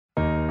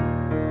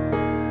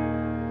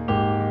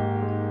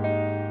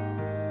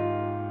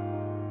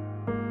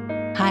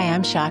Hi,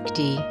 I'm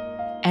Shakti,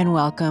 and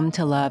welcome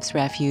to Love's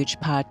Refuge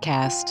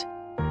podcast,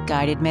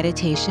 guided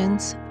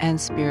meditations and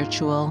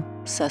spiritual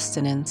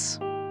sustenance.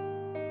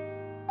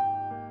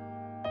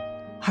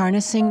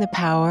 Harnessing the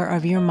power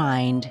of your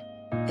mind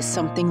is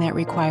something that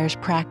requires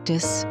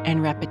practice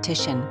and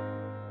repetition.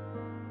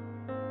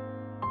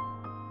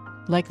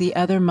 Like the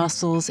other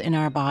muscles in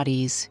our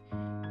bodies,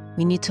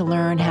 we need to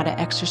learn how to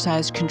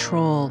exercise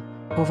control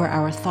over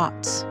our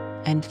thoughts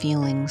and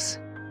feelings.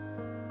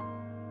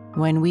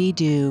 When we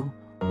do,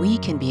 we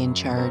can be in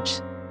charge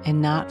and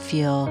not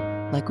feel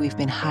like we've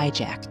been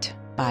hijacked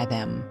by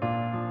them.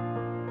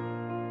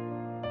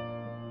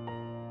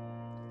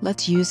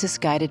 Let's use this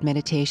guided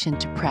meditation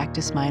to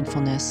practice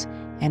mindfulness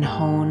and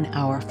hone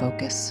our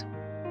focus.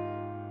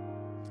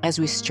 As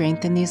we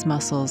strengthen these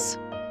muscles,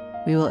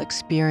 we will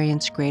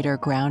experience greater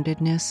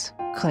groundedness,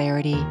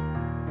 clarity,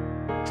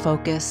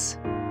 focus,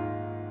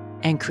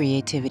 and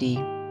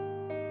creativity.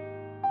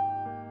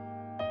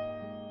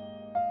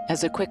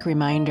 As a quick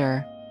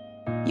reminder,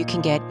 you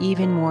can get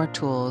even more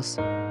tools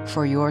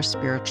for your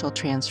spiritual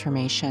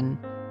transformation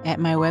at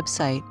my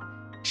website,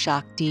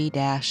 shakti-s.com.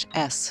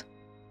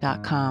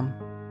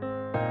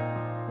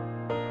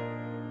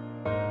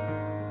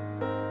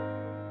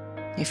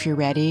 If you're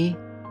ready,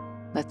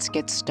 let's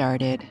get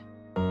started.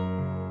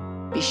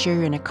 Be sure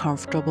you're in a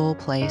comfortable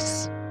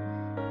place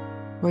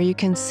where you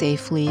can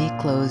safely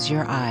close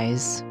your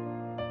eyes,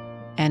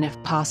 and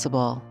if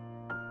possible,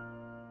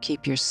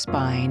 keep your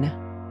spine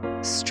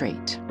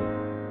straight.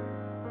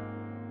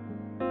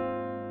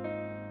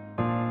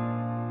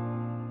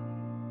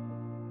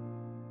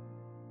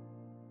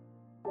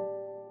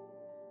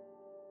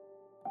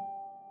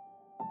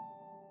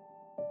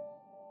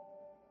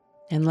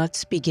 And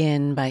let's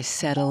begin by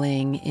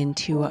settling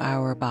into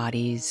our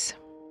bodies.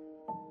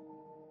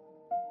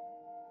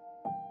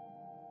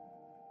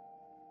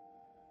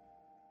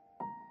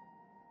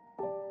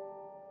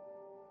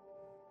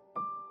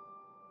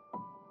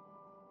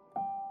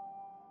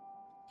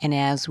 And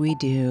as we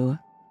do,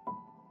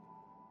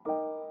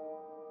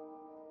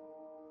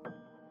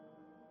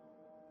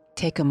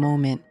 take a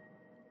moment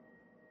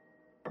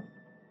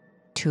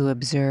to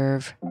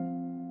observe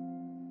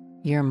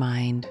your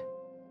mind.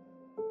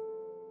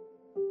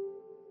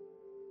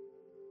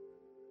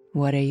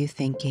 What are you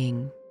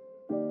thinking?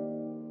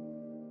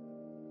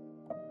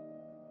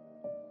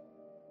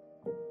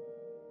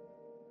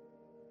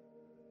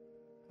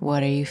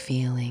 What are you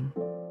feeling?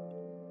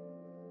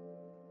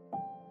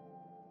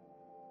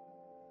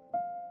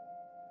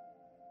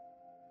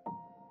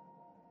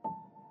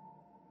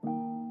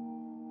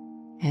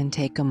 And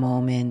take a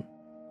moment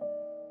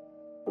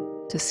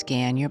to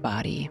scan your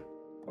body.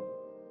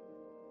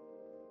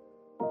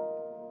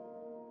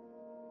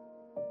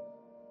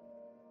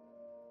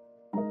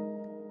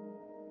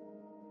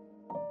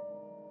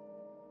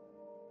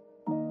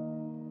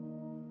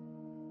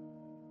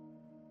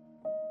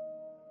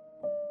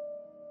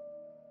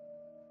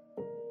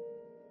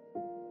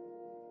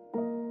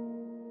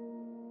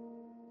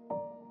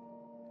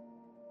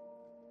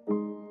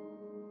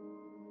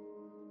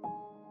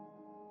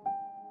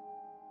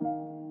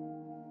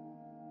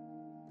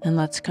 And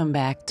let's come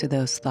back to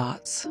those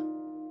thoughts.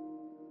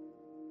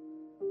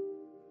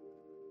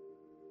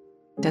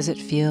 Does it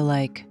feel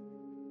like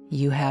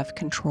you have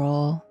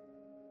control?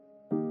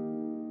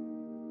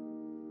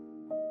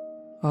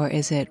 Or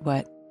is it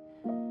what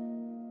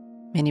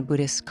many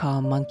Buddhists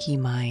call monkey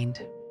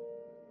mind,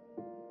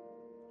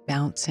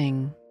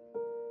 bouncing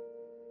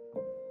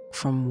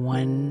from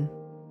one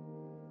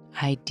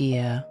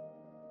idea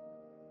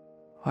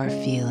or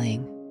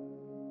feeling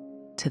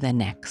to the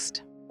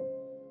next?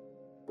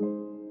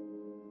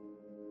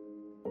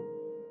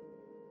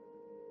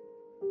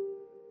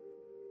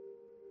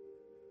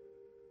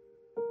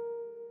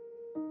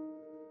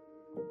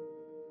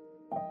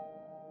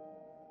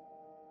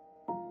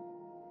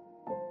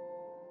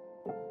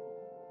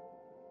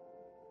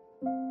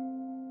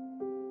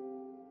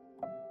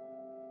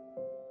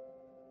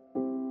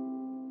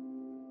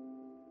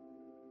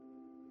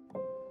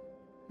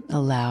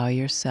 Allow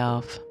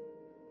yourself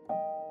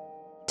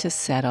to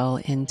settle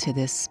into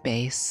this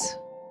space,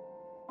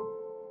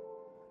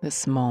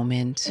 this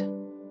moment.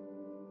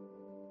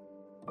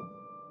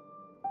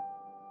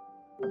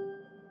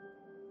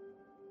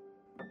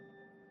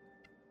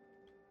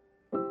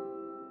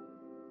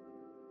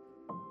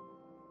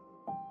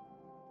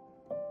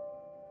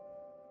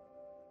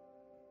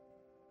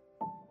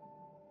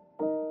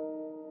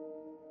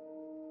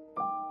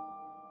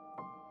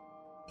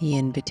 The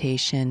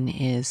invitation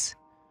is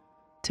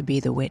to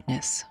be the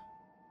witness,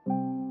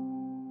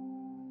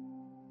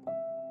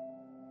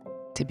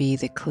 to be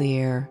the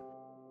clear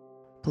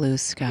blue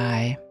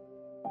sky,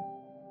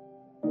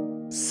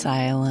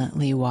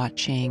 silently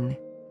watching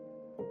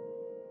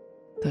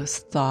those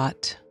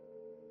thought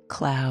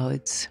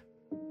clouds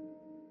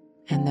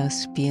and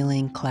those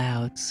feeling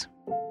clouds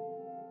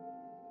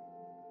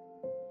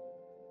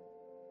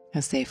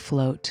as they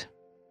float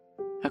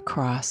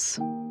across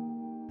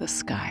the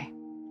sky.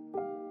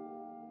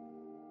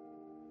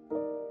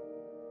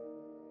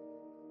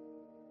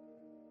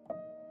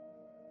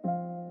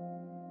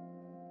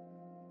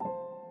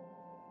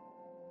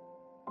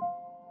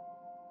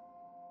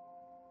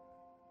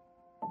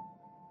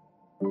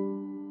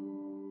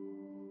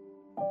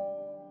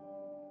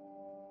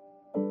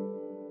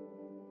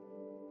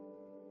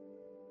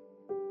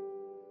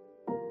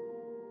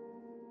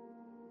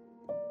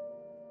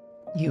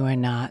 You are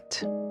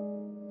not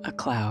a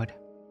cloud.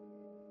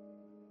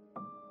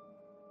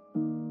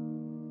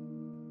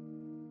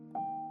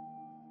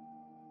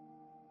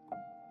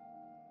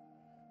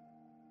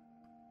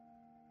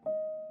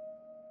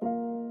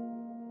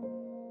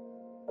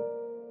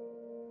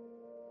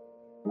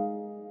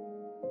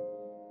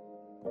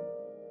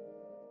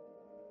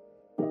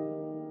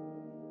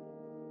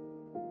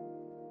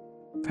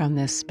 From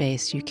this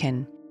space, you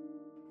can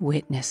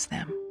witness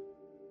them.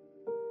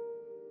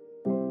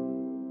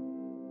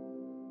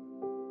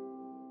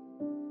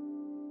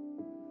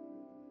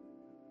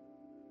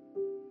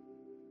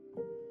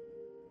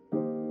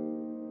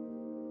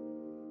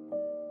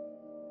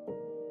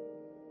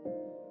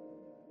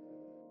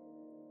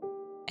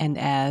 And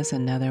as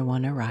another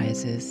one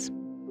arises,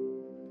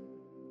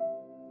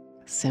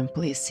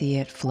 simply see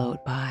it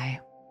float by.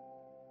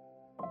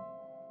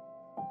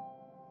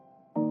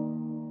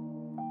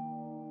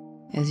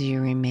 As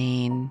you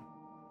remain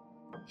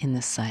in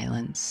the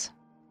silence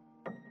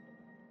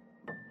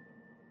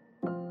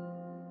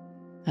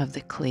of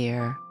the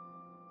clear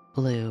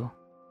blue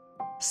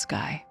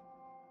sky.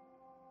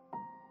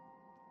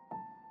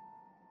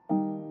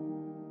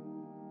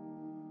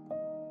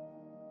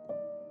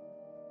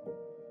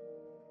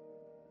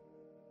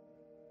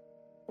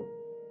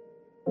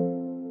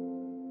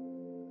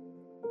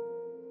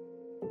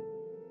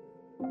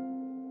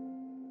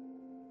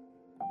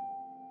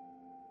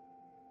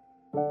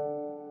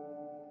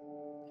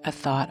 A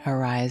thought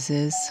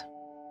arises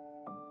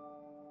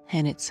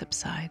and it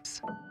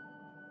subsides.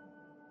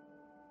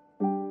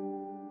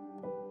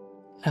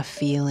 A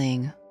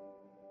feeling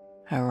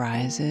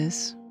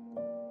arises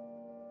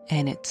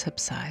and it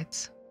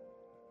subsides.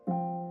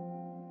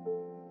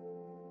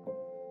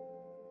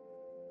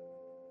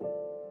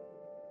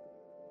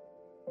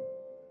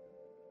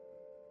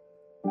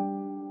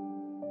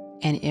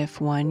 And if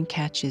one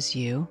catches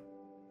you,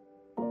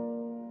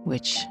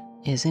 which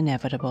is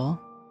inevitable,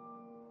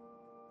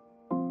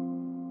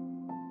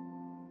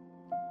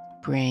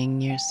 bring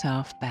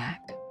yourself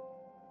back.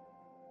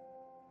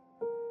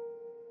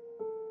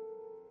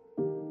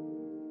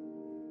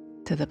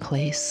 To the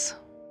place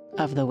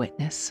of the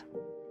witness.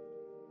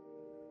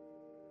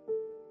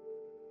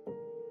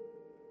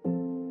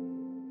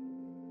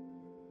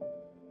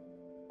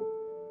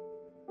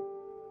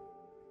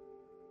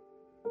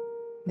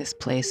 This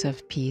place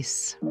of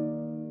peace.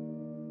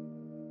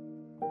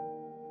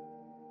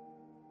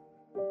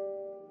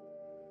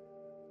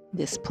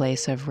 This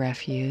place of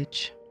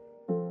refuge.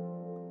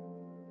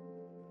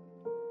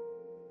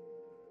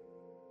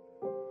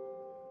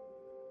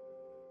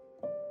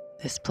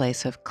 This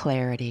place of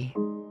clarity.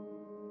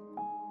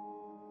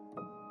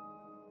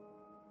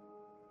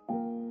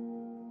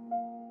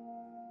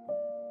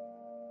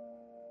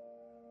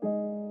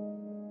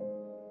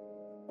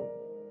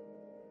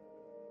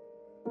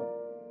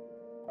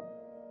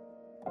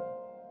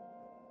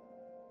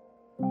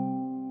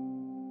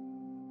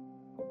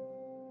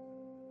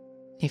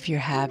 If you're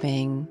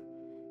having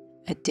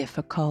a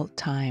difficult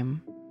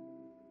time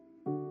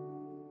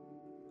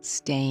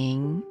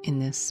staying in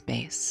this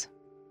space,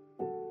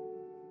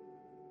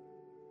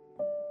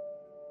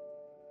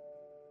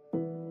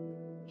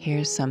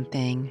 here's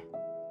something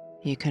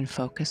you can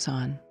focus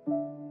on.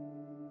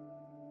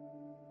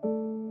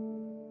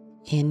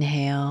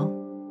 Inhale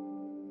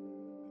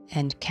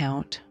and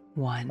count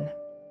 1.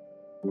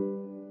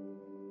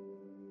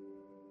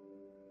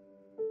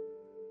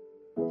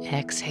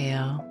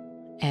 Exhale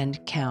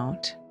and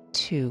count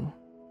 2.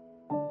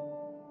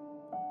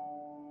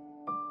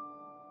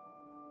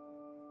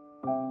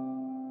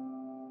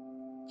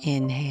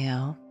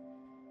 Inhale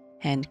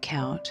and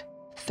count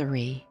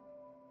 3.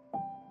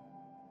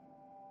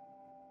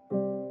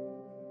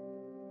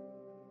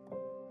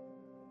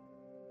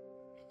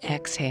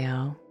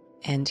 Exhale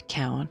and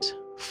count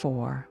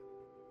 4.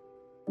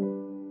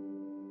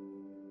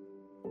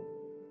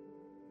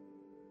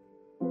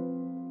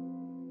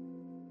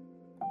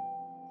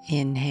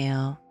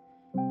 Inhale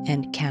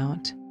and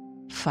count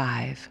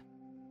 5.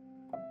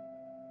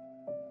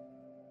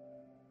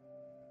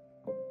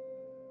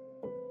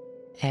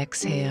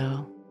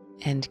 Exhale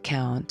and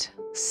count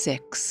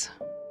 6.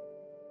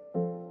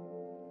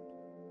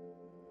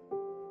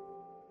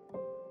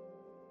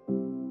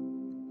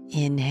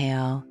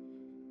 Inhale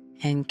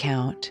and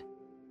count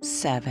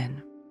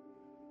 7.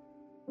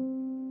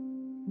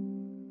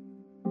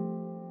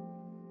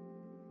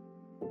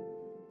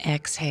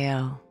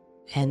 Exhale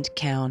and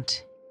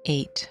count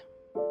 8.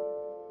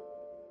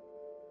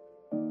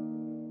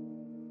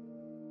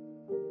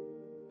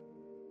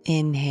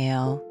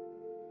 Inhale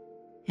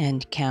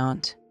and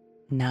count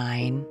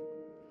 9.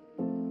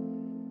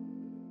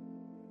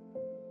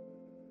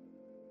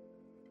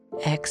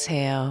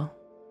 Exhale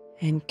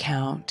and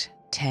count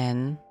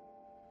 10.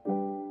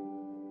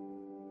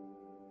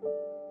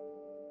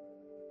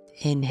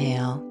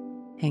 Inhale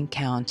and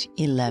count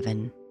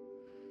 11.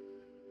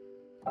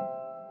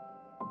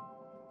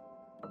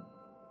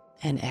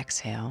 And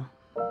exhale.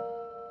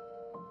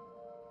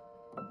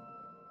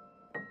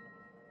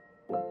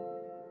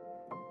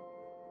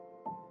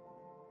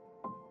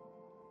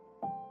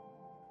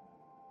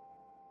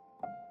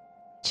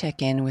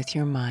 check in with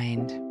your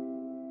mind.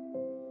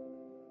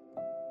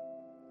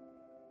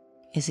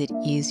 Is it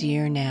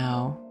easier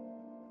now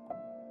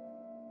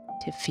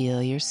to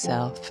feel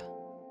yourself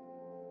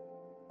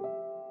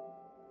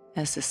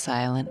as the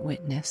silent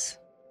witness?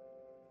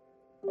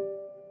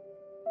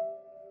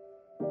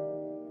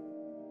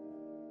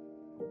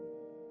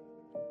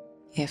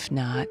 If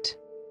not,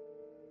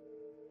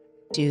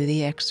 do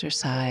the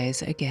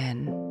exercise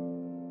again.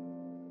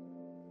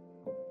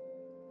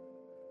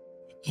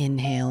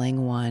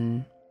 Inhaling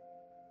 1,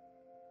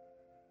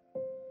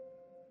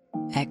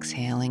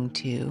 exhaling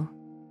 2.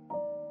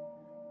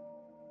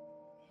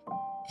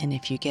 And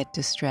if you get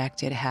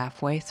distracted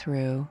halfway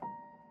through,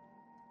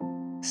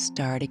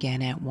 start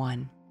again at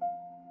 1.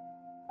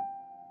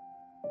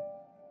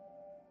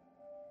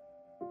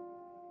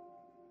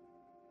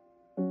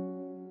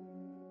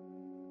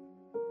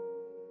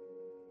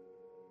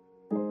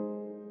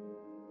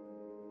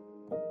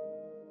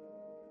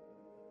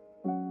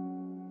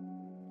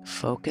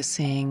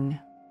 Focusing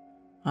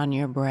on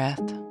your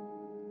breath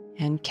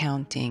and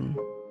counting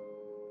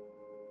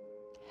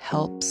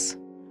helps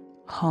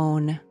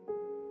hone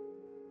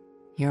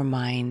your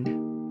mind.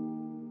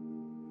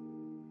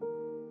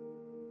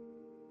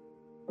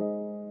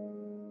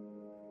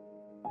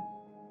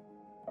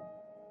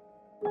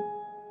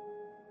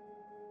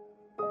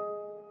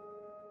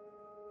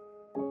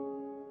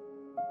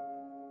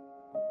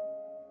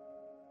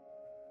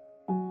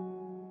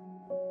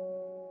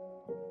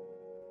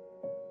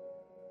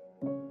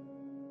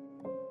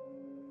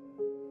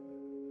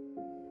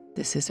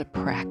 This is a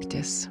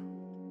practice.